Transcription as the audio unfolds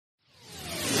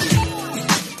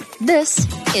This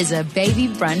is a Baby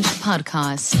Brunch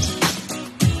podcast.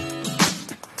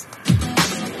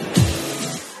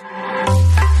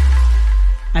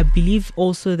 I believe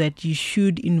also that you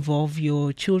should involve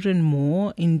your children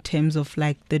more in terms of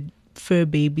like the fur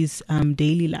babies'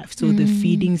 daily life. So the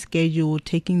feeding schedule,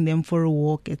 taking them for a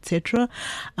walk, etc.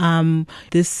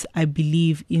 This, I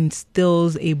believe,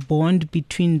 instills a bond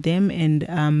between them and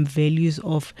values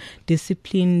of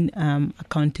discipline,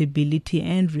 accountability,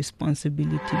 and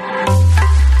responsibility.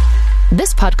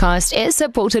 This podcast is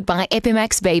supported by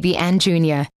Epi-max Baby and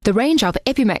Junior. The range of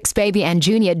Epi-max Baby and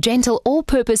Junior gentle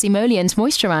all-purpose emollient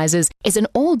moisturizers is an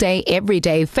all-day,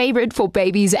 everyday favorite for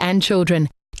babies and children.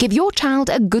 Give your child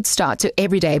a good start to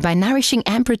every day by nourishing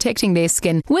and protecting their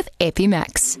skin with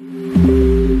Epi-max.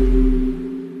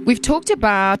 We've talked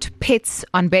about pets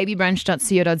on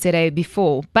babybrunch.co.za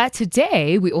before, but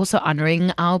today we're also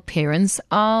honoring our parents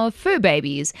of fur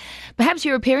babies. Perhaps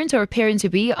you're a parent or a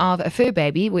parent-to-be of a fur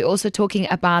baby. We're also talking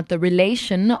about the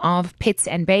relation of pets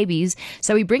and babies.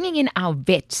 So we're bringing in our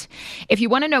vet. If you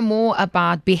want to know more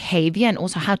about behavior and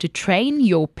also how to train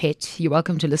your pet, you're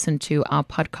welcome to listen to our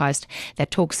podcast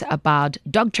that talks about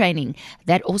dog training.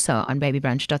 That also on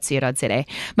babybrunch.co.za.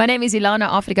 My name is Ilana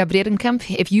Afrika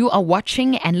Bredenkamp. If you are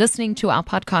watching and listening to our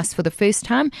podcast for the first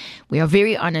time, we are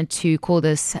very honored to call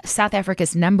this South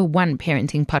Africa's #1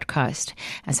 parenting podcast.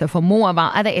 And so for more of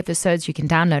our other episodes, you can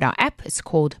download our app. It's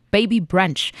called Baby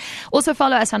Brunch. Also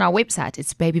follow us on our website.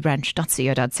 It's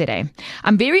babybrunch.co.za.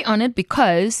 I'm very honored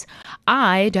because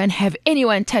I don't have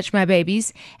anyone touch my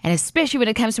babies, and especially when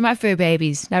it comes to my fur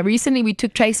babies. Now, recently we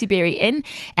took Tracy Berry in,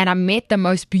 and I met the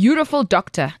most beautiful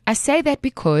doctor. I say that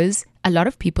because a lot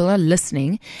of people are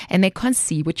listening and they can't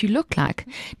see what you look like.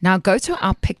 Now go to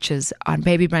our pictures on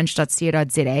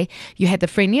babybrunch.co.za. You had the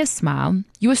friendliest smile.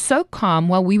 You were so calm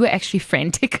while we were actually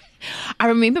frantic. I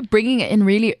remember bringing it in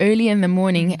really early in the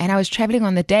morning, and I was traveling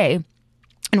on the day.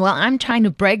 And while I'm trying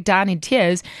to break down in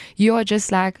tears, you are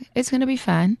just like, it's going to be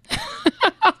fine.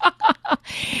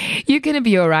 You're going to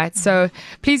be all right. So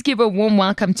please give a warm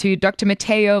welcome to Dr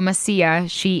Motheo Masiya.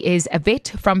 She is a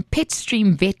vet from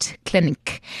Petstream Vet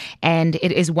Clinic, and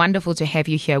it is wonderful to have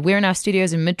you here. We're in our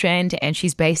studios in Midrand, and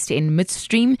she's based in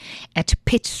Midstream at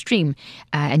Petstream,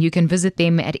 and you can visit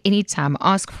them at any time.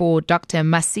 Ask for Dr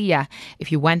Masiya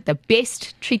if you want the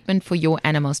best treatment for your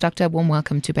animals. Doctor, warm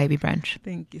welcome to Baby Brunch.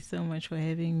 Thank you so much for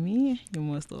having me. You're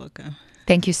most welcome.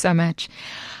 Thank you so much.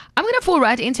 I'm going to fall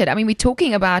right into it. I mean, we're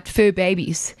talking about fur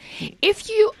babies. If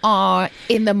you are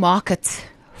in the market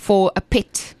for a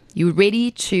pet, you're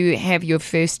ready to have your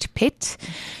first pet,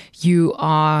 you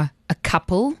are a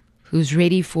couple who's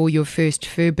ready for your first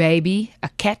fur baby, a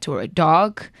cat or a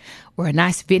dog or a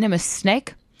nice venomous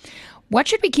snake, what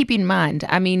should we keep in mind?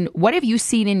 I mean, what have you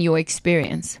seen in your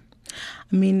experience?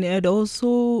 I mean, it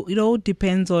all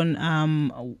depends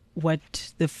on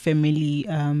what the family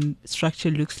structure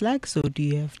looks like. So do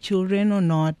you have children or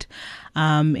not?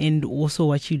 And also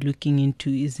what you're looking into.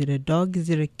 Is it a dog? Is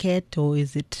it a cat? Or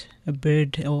is it a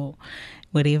bird? Or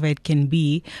whatever it can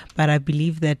be. But I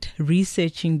believe that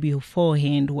researching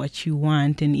beforehand what you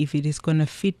want and if it is going to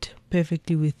fit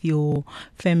perfectly with your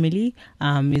family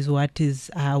is what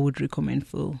I would recommend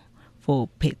for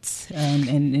pets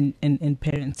and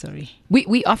parents,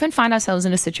 We often find ourselves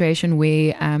in a situation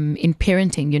where in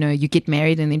parenting, you get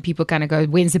married and then people kind of go,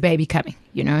 when's the baby coming,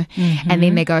 And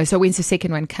then they go, so when's the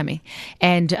second one coming?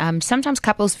 And sometimes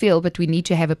couples feel, but we need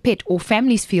to have a pet, or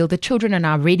families feel the children are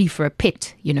now ready for a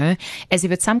pet, as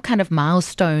if it's some kind of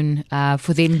milestone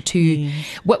for them to... Yeah.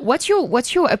 What's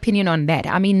your opinion on that?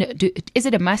 I mean, is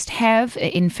it a must-have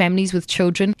in families with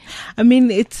children? I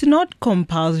mean, it's not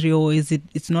compulsory, or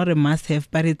it's not a must have,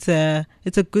 but it's a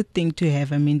good thing to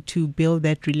have. I mean, to build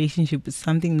that relationship with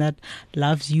something that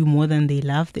loves you more than they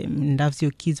love them and loves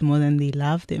your kids more than they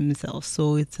love themselves.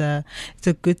 So it's a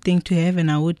good thing to have, and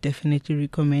I would definitely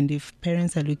recommend if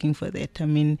parents are looking for that. I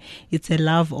mean, it's a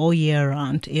love all year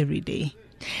round, every day.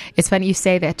 It's funny you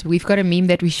say that. We've got a meme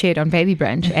that we shared on Baby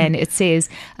Brunch, and it says,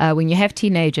 when you have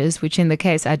teenagers, which in the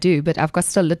case I do, but I've got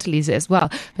still littlies as well.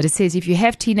 But it says, if you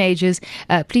have teenagers,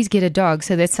 please get a dog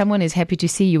so that someone is happy to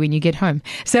see you when you get home.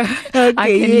 So okay,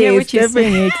 I can hear what you're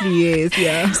saying. Yes,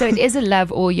 yeah. So it is a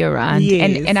love all year round.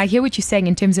 Yes. And I hear what you're saying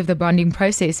in terms of the bonding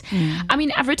process. I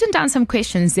mean, I've written down some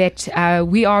questions that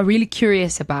we are really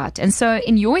curious about. And so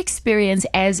in your experience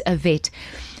as a vet,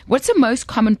 what's the most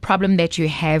common problem that you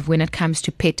have when it comes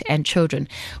to pet and children?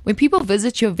 When people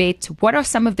visit your vet, what are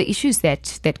some of the issues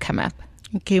that come up?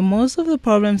 Okay, most of the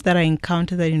problems that I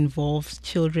encounter that involves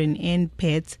children and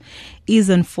pets is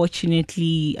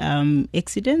unfortunately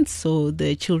accidents. So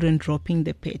the children dropping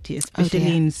the pet,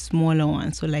 especially in smaller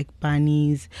ones, so like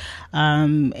bunnies,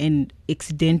 and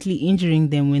accidentally injuring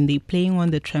them when they're playing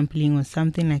on the trampoline or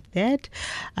something like that.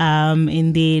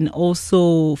 And then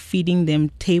also feeding them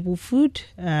table food,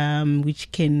 which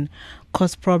can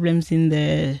cause problems in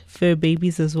the fur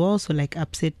babies as well, so like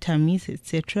upset tummies,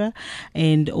 etc.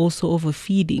 And also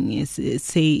overfeeding is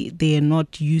say they are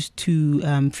not used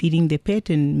to feeding the pet,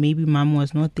 and maybe mom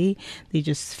was not there, they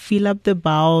just fill up the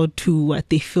bowl to what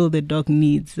they feel the dog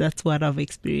needs. That's what I've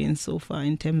experienced so far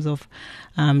in terms of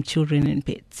children and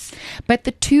pets. But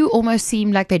the two almost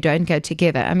seem like they don't go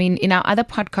together. I mean, in our other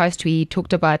podcast, we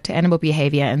talked about animal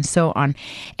behavior and so on.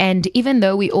 And even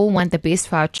though we all want the best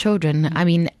for our children, I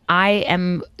mean, I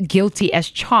am guilty as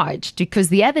charged, because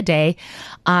the other day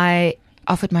I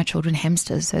offered my children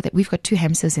hamsters, so that we've got 2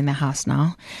 hamsters in the house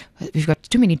now. We've got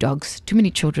too many dogs, too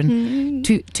many children,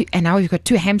 and now we've got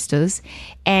 2 hamsters.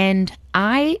 And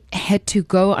I had to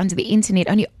go onto the internet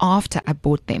only after I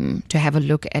bought them to have a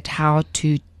look at how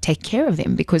to take care of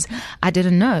them, because I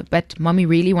didn't know, but mommy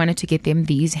really wanted to get them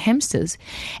these hamsters.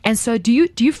 And so do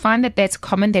you find that that's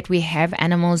common, that we have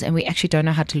animals and we actually don't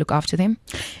know how to look after them?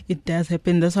 It does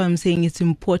happen. That's why I'm saying it's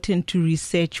important to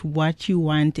research what you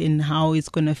want and how it's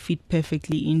going to fit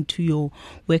perfectly into your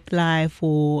work life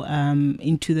or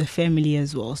into the family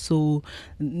as well. So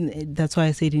that's why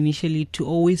I said initially to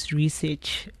always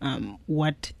research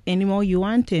what animal you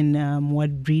want and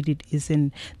what breed it is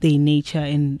and their nature,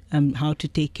 and how to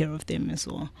take care of them as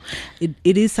well.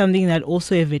 It is something that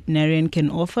also a veterinarian can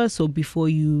offer. So before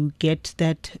you get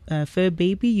that fur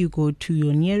baby, you go to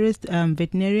your nearest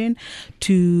veterinarian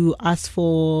to ask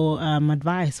for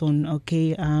advice on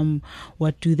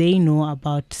what do they know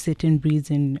about certain breeds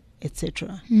and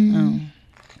etc.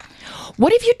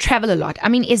 What if you travel a lot? I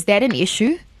mean, is that an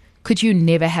issue? Could you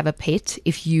never have a pet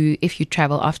if you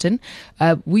travel often?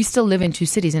 We still live in 2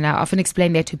 cities, and I often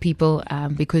explain that to people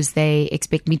because they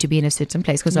expect me to be in a certain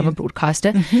place because I'm a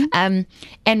broadcaster. And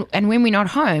when we're not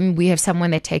home, we have someone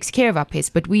that takes care of our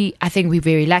pets. But I think we're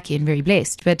very lucky and very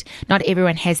blessed. But not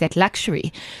everyone has that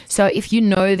luxury. So if you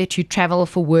know that you travel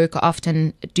for work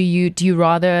often, do you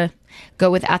rather go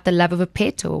without the love of a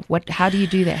pet, or what? How do you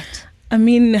do that? I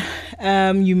mean,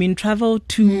 you mean travel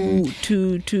to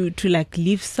like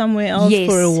live somewhere else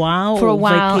for a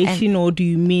while, vacation, or do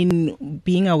you mean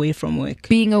being away from work?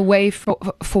 Being away for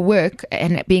work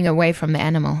and being away from the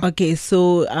animal. Okay,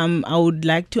 so I would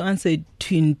like to answer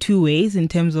it in 2 ways in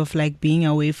terms of like being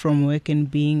away from work and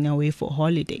being away for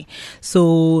holiday.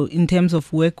 So in terms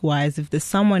of work-wise, if there's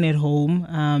someone at home,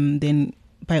 then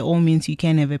by all means you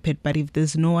can have a pet. But if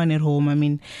there's no one at home, I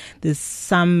mean, there's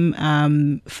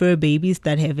some fur babies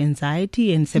that have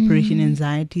anxiety, and separation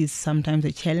anxiety is sometimes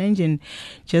a challenge, and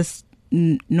just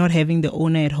not having the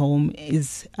owner at home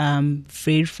is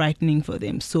very frightening for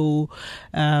them. So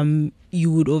you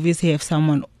would obviously have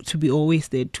someone to be always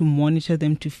there to monitor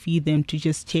them, to feed them, to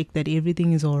just check that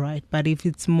everything is all right. But if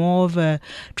it's more of a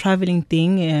traveling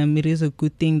thing, it is a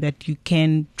good thing that you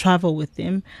can travel with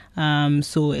them.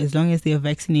 So as long as their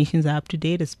vaccinations are up to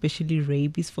date, especially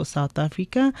rabies for South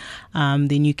Africa,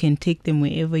 then you can take them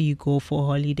wherever you go for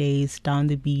holidays, down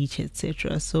the beach,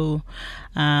 etc. So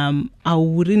I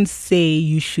wouldn't say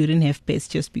you shouldn't have pets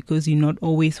just because you're not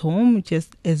always home,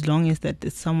 just as long as that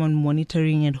there's someone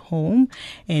monitoring at home,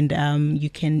 and you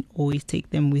can always take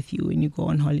them with you when you go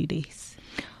on holidays.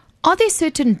 Are there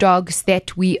certain dogs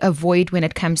that we avoid when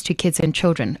it comes to kids and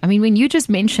children? I mean, when you just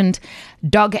mentioned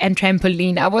dog and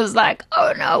trampoline, I was like,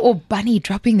 oh no, or bunny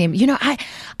dropping them. You know, I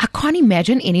can't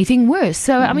imagine anything worse.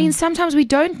 So, I mean, sometimes we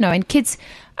don't know. And kids,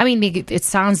 I mean, it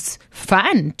sounds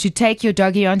fun to take your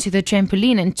doggy onto the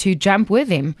trampoline and to jump with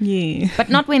him. Yeah. But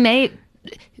not when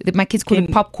my kids call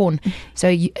it popcorn.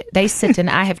 So they sit and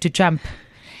I have to jump.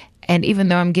 And even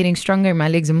though I'm getting stronger in my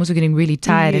legs, I'm also getting really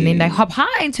tired. And then they hop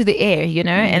high into the air, you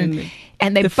know, and they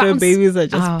bounce. The fur babies are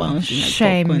just bouncing like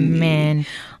shame, popcorn. man.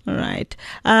 All right.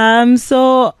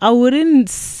 So I wouldn't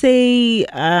say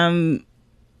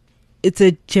it's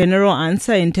a general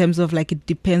answer in terms of like it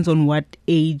depends on what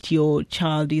age your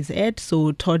child is at.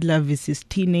 So toddler versus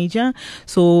teenager.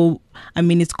 So I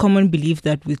mean, it's common belief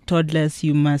that with toddlers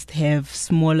you must have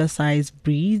smaller size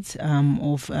breeds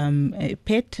of a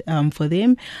pet for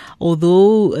them.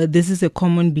 Although this is a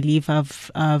common belief,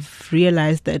 I've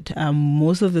realized that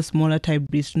most of the smaller type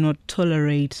breeds do not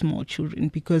tolerate small children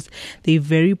because they're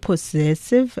very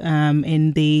possessive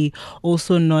and they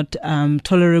also not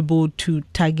tolerable to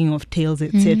tugging of tails,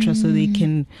 etc. So they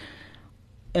can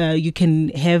you can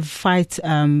have fights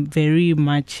very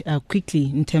much quickly,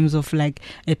 in terms of like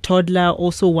a toddler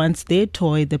also wants their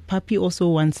toy, the puppy also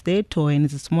wants their toy, and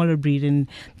it's a smaller breed, and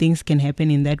things can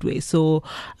happen in that way. So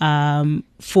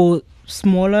for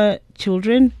smaller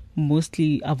children,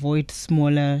 mostly avoid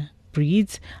smaller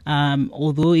breeds,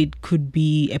 although it could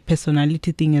be a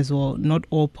personality thing as well. Not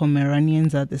all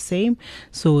Pomeranians are the same,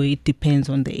 so it depends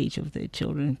on the age of the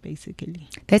children, basically.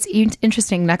 That's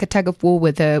interesting, like a tug of war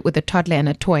with a toddler and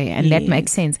a toy, and that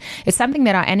makes sense. It's something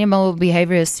that our animal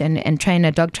behaviorist and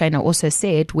trainer, dog trainer, also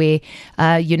said, where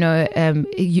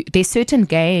there's certain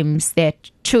games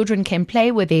that children can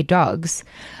play with their dogs,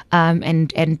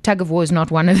 and tug of war is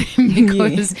not one of them,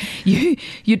 because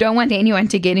you don't want anyone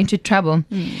to get into trouble.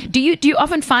 Do you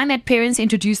often find that parents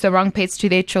introduce the wrong pets to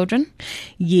their children?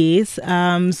 Yes.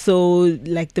 So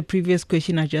like the previous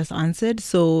question I just answered,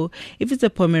 so if it's a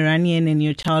Pomeranian and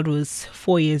your child was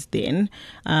 4 years then,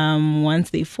 once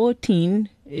they're 14,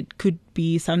 it could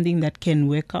be something that can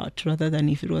work out rather than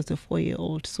if it was a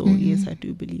 4-year-old. So yes, I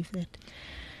do believe that.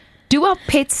 Do our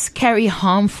pets carry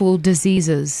harmful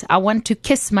diseases? I want to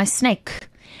kiss my snake.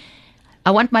 I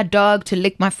want my dog to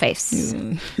lick my face.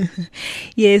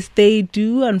 Yes, they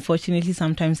do. Unfortunately,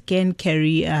 sometimes can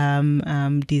carry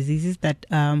diseases that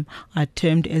are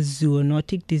termed as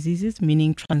zoonotic diseases,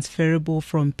 meaning transferable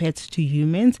from pets to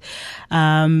humans.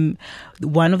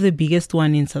 One of the biggest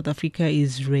one in South Africa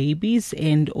is rabies,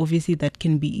 and obviously that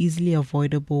can be easily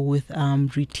avoidable with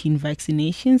routine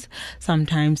vaccinations.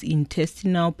 Sometimes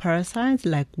intestinal parasites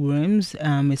like worms,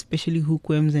 especially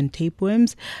hookworms and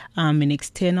tapeworms, and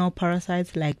external parasites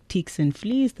like ticks and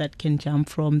fleas that can jump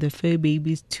from the fur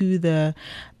babies to the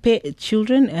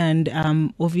children, and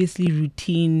obviously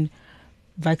routine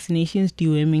vaccinations,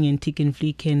 deworming and tick and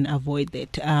flea can avoid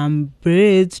that.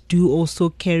 Birds do also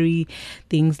carry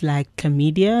things like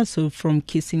chlamydia, so from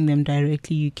kissing them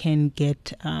directly you can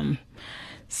get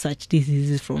such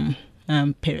diseases from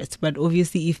parrots. But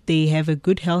obviously if they have a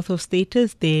good health of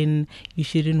status, then you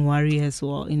shouldn't worry as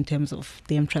well in terms of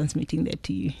them transmitting that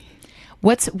to you.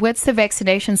 What's the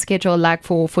vaccination schedule like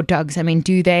for dogs? I mean,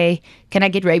 can I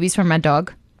get rabies from my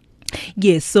dog?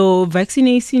 Yes, so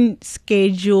vaccination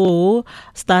schedule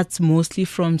starts mostly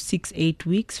from 6-8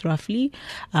 weeks roughly.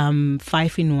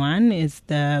 5-in-1 is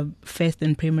the first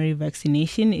and primary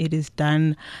vaccination. It is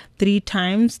done 3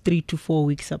 times, 3 to 4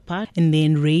 weeks apart. And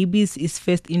then rabies is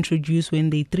first introduced when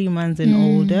they're 3 months and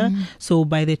older. So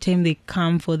by the time they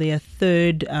come for their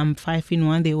third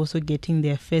 5-in-1, they're also getting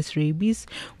their first rabies,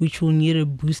 which will need a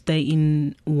booster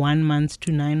in 1 month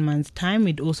to 9 months time.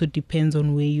 It also depends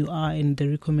on where you are and the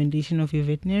recommendation of your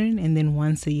veterinarian, and then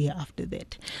once a year after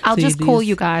that. I'll just call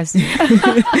you guys.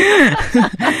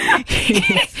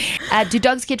 Do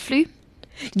dogs get flu?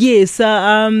 Yes,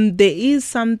 there is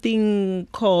something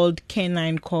called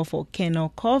canine cough or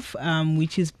kennel cough,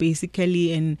 which is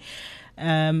basically a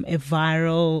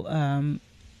viral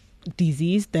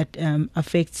disease that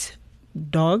affects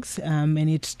dogs, and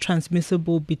it's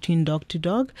transmissible between dog to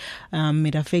dog.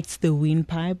 It affects the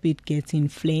windpipe, it gets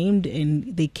inflamed,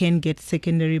 and they can get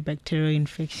secondary bacterial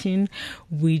infection,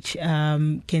 which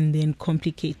can then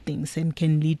complicate things and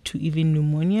can lead to even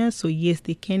pneumonia. So yes,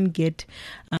 they can get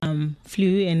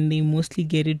flu, and they mostly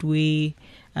get it where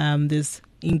there's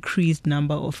increased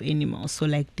number of animals, so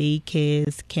like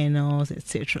daycares, kennels,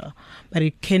 etc. But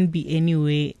it can be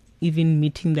anywhere, even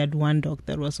meeting that one dog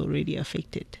that was already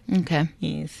affected. Okay.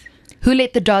 Yes. Who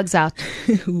let the dogs out?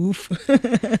 Oof.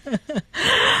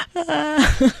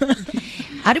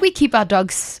 How do we keep our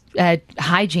dogs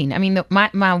hygiene? I mean,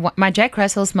 my Jack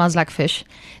Russell smells like fish.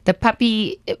 The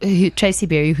puppy, Tracy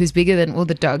Berry, who's bigger than all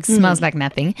the dogs, smells like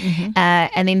nothing.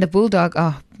 And then the bulldog,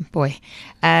 oh boy,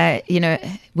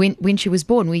 when she was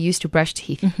born, we used to brush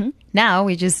teeth. Now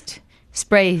we just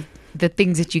spray the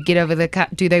things that you get over the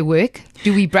cut. Do they work?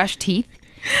 Do we brush teeth?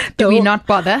 Do we not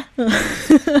bother?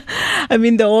 I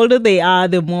mean, the older they are,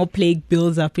 the more plague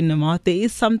builds up in the mouth. There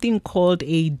is something called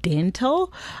a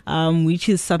dental, which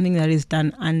is something that is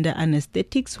done under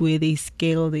anesthetics, where they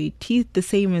scale their teeth the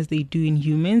same as they do in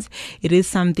humans. It is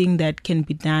something that can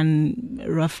be done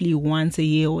roughly once a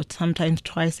year or sometimes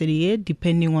twice a year,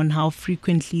 depending on how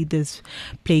frequently this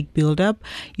plague build up.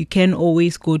 You can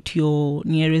always go to your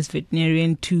nearest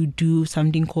veterinarian to do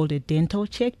something called a dental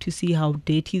check to see how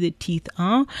dirty the teeth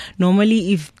are.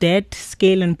 Normally, if that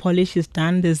scale and polish is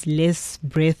done, there's less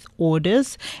breath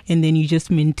odors, and then you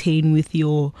just maintain with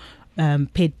your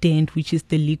pet dent, which is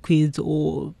the liquids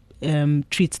or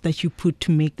treats that you put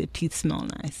to make the teeth smell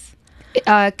nice.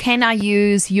 Can I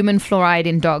use human fluoride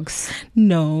in dogs?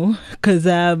 No, because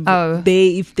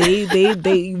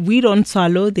we don't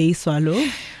swallow, they swallow.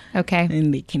 Okay.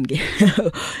 And they can get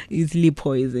easily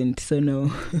poisoned. So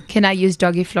no. Can I use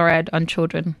doggy fluoride on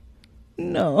children?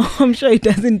 No, I'm sure it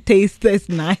doesn't taste as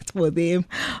nice for them.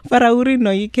 But I wouldn't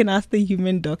know. You can ask the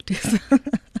human doctors.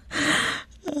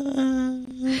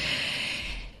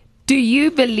 Do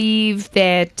you believe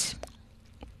that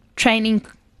training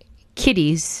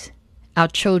kiddies, our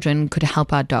children, could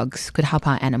help our dogs, could help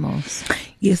our animals?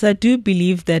 Yes, I do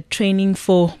believe that training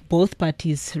for both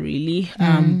parties, really,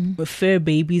 fur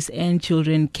babies and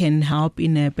children, can help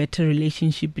in a better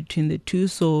relationship between the two.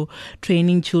 So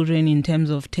training children in terms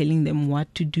of telling them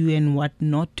what to do and what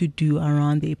not to do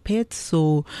around their pets.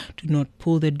 So do not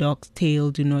pull the dog's tail,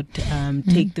 do not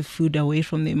take the food away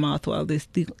from their mouth while they're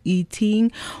still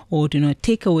eating, or do not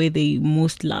take away their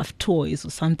most loved toys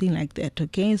or something like that.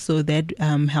 Okay, so that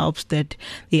helps that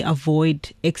they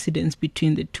avoid accidents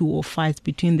between the two or fights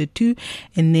between the two.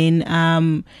 And then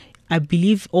I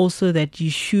believe also that you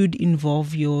should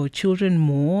involve your children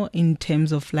more in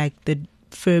terms of like the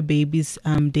fur babies'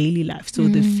 daily life. So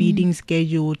the feeding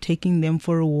schedule, taking them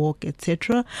for a walk,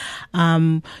 etc.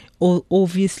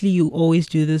 Obviously, you always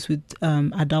do this with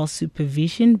adult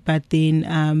supervision, but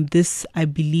then this, I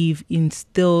believe,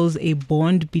 instills a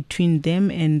bond between them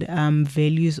and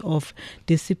values of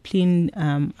discipline,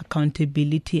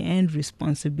 accountability, and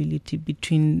responsibility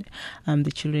between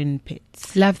the children and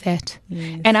pets. Love that.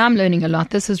 Yes. And I'm learning a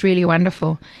lot. This is really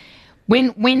wonderful.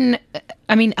 When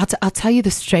I mean, I'll tell you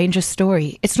the strangest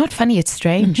story. It's not funny, it's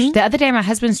strange. The other day, my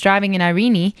husband's driving in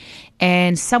Irene,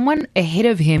 and someone ahead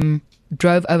of him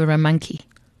drove over a monkey.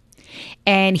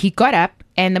 And he got up,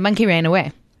 and the monkey ran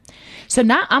away. So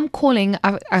now I'm calling,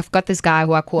 I've got this guy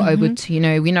who I call Obut,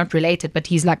 we're not related, but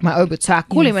he's like my Obut. So I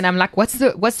call him and I'm like, what's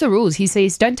the rules? He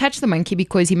says, don't touch the monkey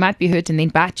because he might be hurt and then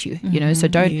bite you, so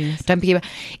don't be.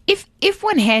 If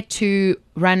one had to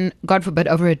run, God forbid,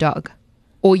 over a dog,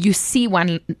 or you see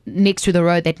one next to the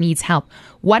road that needs help,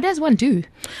 what does one do?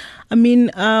 I mean,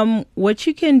 what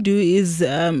you can do is,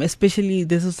 especially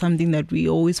this is something that we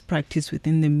always practice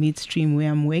within the midstream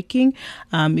where I'm working.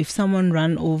 If someone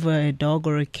run over a dog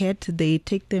or a cat, they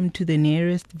take them to the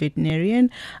nearest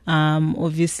veterinarian.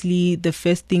 Obviously, the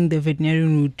first thing the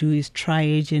veterinarian would do is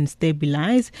triage and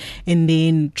stabilize, and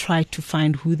then try to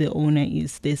find who the owner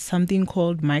is. There's something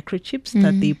called microchips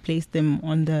that they place them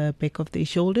on the back of their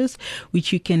shoulders,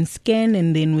 which you can scan,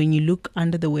 and then when you look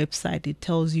under the website, it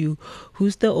tells you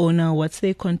who's the owner, what's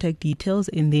their contact details,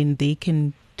 and then they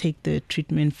can take the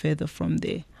treatment further from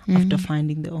there after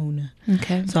finding the owner.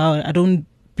 Okay. So I don't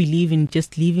believe in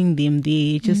just leaving them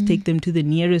there. Just take them to the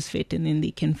nearest vet and then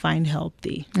they can find help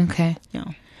there. Okay. Yeah.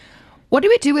 What do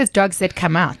we do with dogs that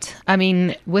come out? I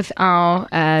mean, with our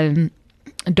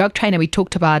dog trainer, we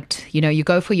talked about, you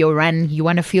go for your run, you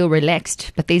want to feel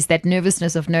relaxed, but there's that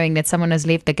nervousness of knowing that someone has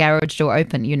left the garage door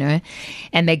open,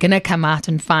 and they're going to come out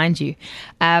and find you.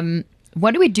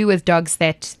 What do we do with dogs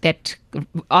that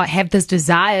have this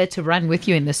desire to run with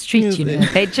you in the street?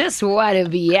 They just want to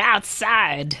be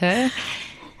outside, huh?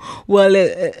 Well,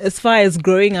 as far as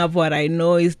growing up, what I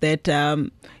know is that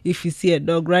if you see a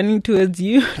dog running towards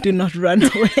you, do not run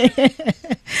away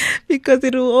because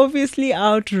it will obviously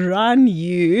outrun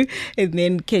you and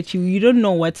then catch you. You don't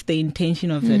know what's the intention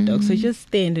of the dog. So just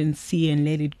stand and see and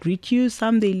let it greet you.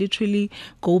 Some, they literally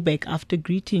go back after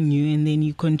greeting you and then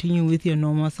you continue with your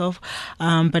normal self.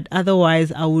 But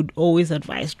otherwise, I would always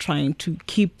advise trying to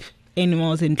keep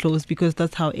animals enclosed because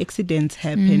that's how accidents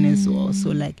happen as well. So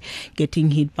like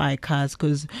getting hit by cars,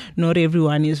 because not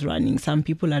everyone is running. Some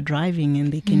people are driving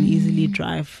and they can easily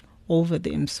drive over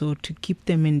them. So to keep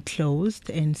them enclosed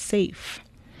and safe.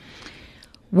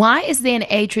 Why is there an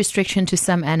age restriction to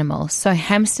some animals? So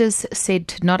hamsters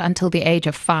said not until the age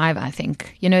of 5, I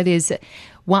think. There's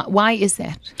why is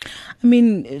that? I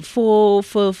mean, for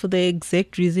the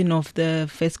exact reason of the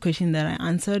first question that I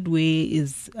answered, where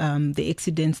is the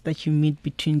accidents that you meet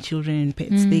between children and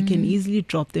pets? They can easily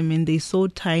drop them and they're so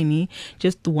tiny,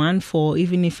 just one fall,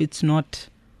 even if it's not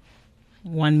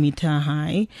 1 meter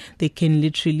high, they can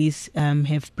literally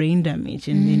have brain damage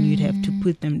and then you'd have to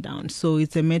put them down. So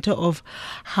it's a matter of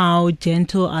how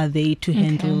gentle are they to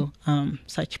handle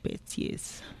such pets,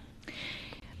 yes.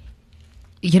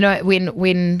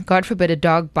 When God forbid a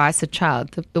dog bites a child,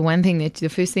 the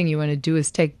first thing you want to do is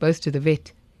take both to the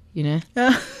vet.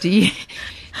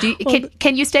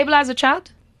 Can you stabilize a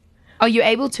child? Are you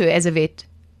able to as a vet?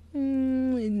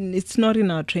 It's not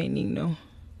in our training, no.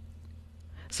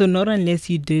 So not unless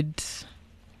you did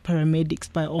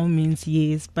paramedics, by all means,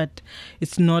 yes, but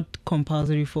it's not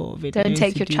compulsory for veterinarians. Don't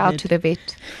take your child to the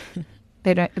vet.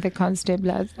 They can't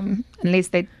stabilize them unless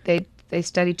they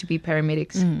study to be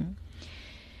paramedics.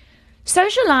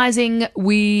 Socializing,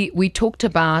 we talked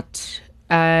about,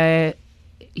 in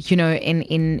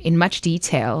much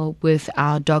detail with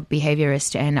our dog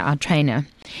behaviorist and our trainer.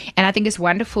 And I think it's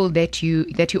wonderful that you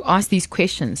ask these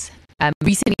questions.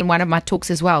 Recently, in one of my talks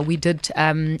as well, we did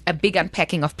a big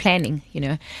unpacking of planning.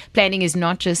 Planning is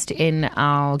not just in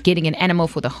our getting an animal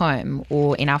for the home,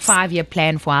 or in our 5-year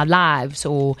plan for our lives,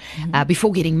 or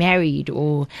before getting married,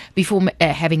 or before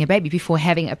having a baby, before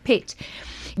having a pet.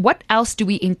 What else do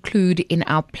we include in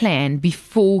our plan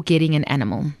before getting an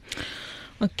animal?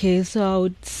 Okay, so I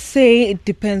would say it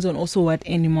depends on also what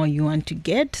animal you want to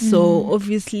get. So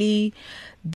obviously,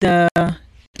 the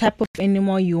type of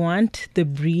animal you want, the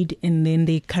breed, and then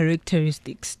the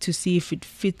characteristics to see if it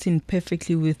fits in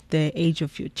perfectly with the age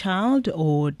of your child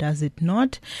or does it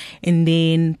not. And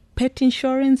then pet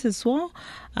insurance as well.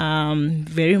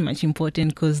 Very much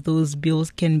important because those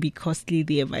bills can be costly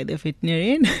there by the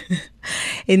veterinarian.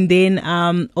 And then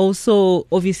also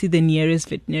obviously the nearest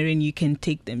veterinarian you can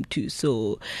take them to.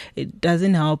 So it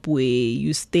doesn't help where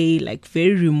you stay like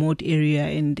very remote area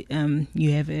and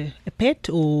you have a pet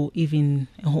or even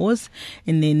a horse,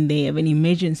 and then they have an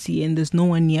emergency and there's no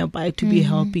one nearby to be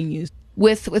helping you.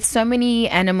 With so many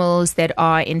animals that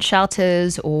are in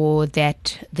shelters or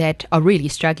that are really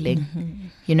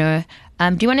struggling, do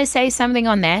you want to say something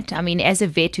on that? I mean, as a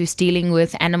vet who's dealing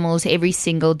with animals every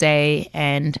single day,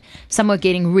 and some are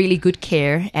getting really good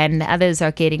care and others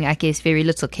are getting, I guess, very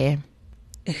little care.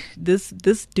 This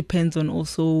depends on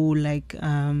also like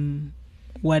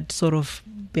what sort of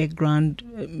background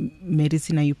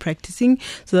medicine are you practicing.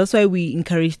 So that's why we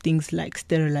encourage things like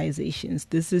sterilizations.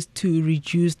 This is to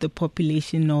reduce the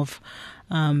population of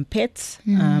pets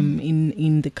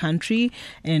in the country,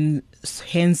 and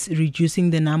hence reducing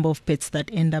the number of pets that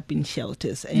end up in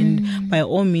shelters. And by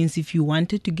all means, if you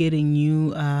wanted to get a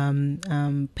new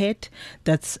pet,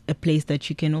 that's a place that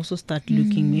you can also start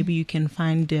looking. Maybe you can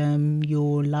find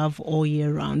your love all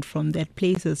year round from that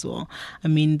place as well. I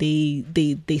mean, they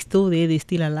still there, they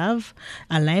still alive,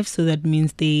 so that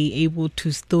means they're able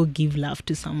to still give love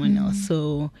to someone else.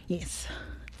 So yes.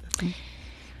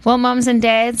 Well, moms and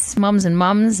dads, moms and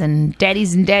moms, and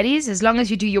daddies, as long as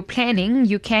you do your planning,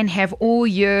 you can have all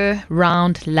year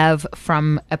round love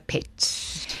from a pet.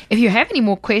 If you have any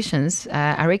more questions,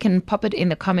 I reckon pop it in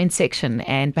the comment section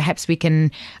and perhaps we can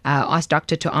ask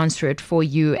Doctor to answer it for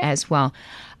you as well.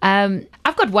 I've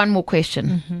got one more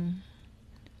question.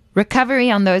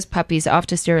 Recovery on those puppies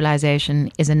after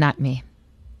sterilization is a nightmare.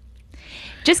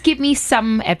 Just give me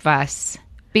some advice,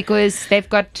 because they've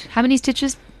got how many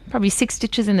stitches? Probably 6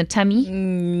 stitches in the tummy.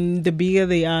 The bigger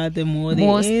they are, the more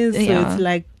there is. So it's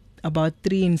like about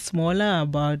 3 in smaller,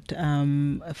 about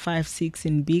 5, 6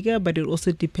 in bigger, but it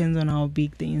also depends on how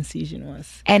big the incision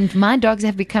was. And my dogs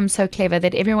have become so clever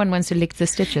that everyone wants to lick the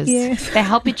stitches. Yes. They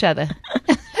help each other.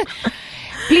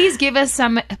 Please give us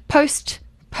some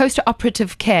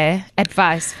post-operative care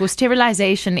advice for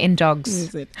sterilization in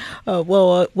dogs.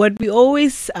 Well, what we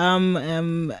always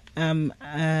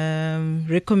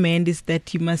recommend is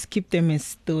that you must keep them as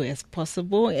still as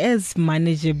possible, as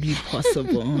manageably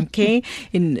possible. Okay,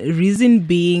 and reason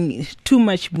being, too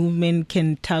much movement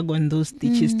can tug on those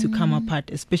stitches to come apart,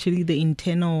 especially the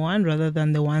internal one rather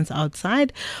than the ones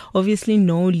outside. Obviously,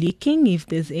 no leaking. If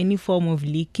there's any form of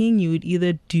leaking, you would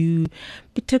either do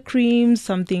bitter cream,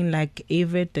 something like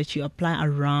Avet that you apply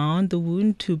around the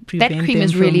wound to prevent that cream them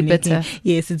is from really leaking. bitter.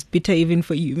 Yes, it's bitter even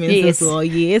for humans as well.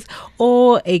 Yes,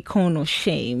 or a cone of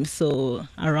shame, so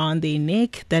around their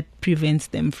neck, that prevents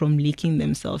them from leaking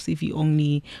themselves if you're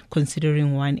only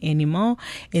considering one animal.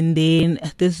 And then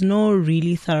there's no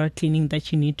really thorough cleaning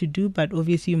that you need to do, but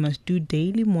obviously you must do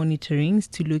daily monitorings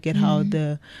to look at how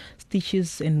the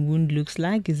stitches and wound looks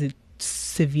like. Is it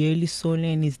severely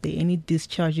swollen? Is there any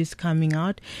discharges coming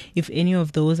out? If any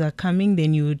of those are coming,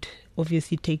 then you would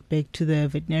obviously take back to the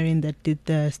veterinarian that did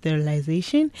the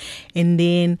sterilization. And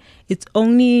then it's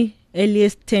only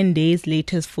earliest 10 days,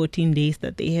 latest 14 days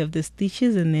that they have the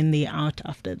stitches, and then they're out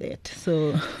after that.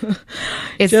 So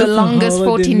it's the longest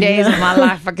 14 days of my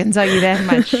life, I can tell you that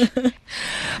much.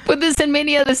 For this and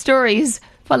many other stories,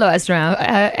 follow us now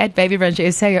at Baby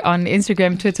Brunch SA on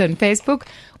Instagram, Twitter, and Facebook.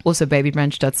 Also,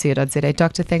 babybrunch.co.za.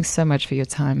 Doctor, thanks so much for your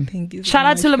time. Thank you. Shout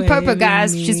out to Limpopo,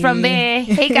 guys. She's from there.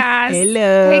 Hey, guys.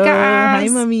 Hello. Hey, guys.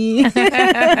 Hi, mommy.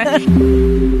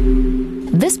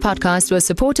 This podcast was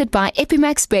supported by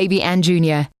Epi-max Baby and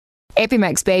Junior.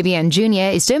 Epi-max Baby and Junior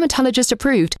is dermatologist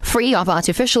approved, free of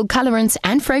artificial colorants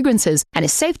and fragrances, and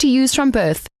is safe to use from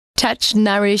birth. Touch,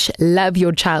 nourish, love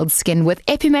your child's skin with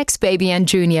Epi-max Baby and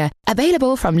Junior.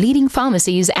 Available from leading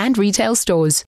pharmacies and retail stores.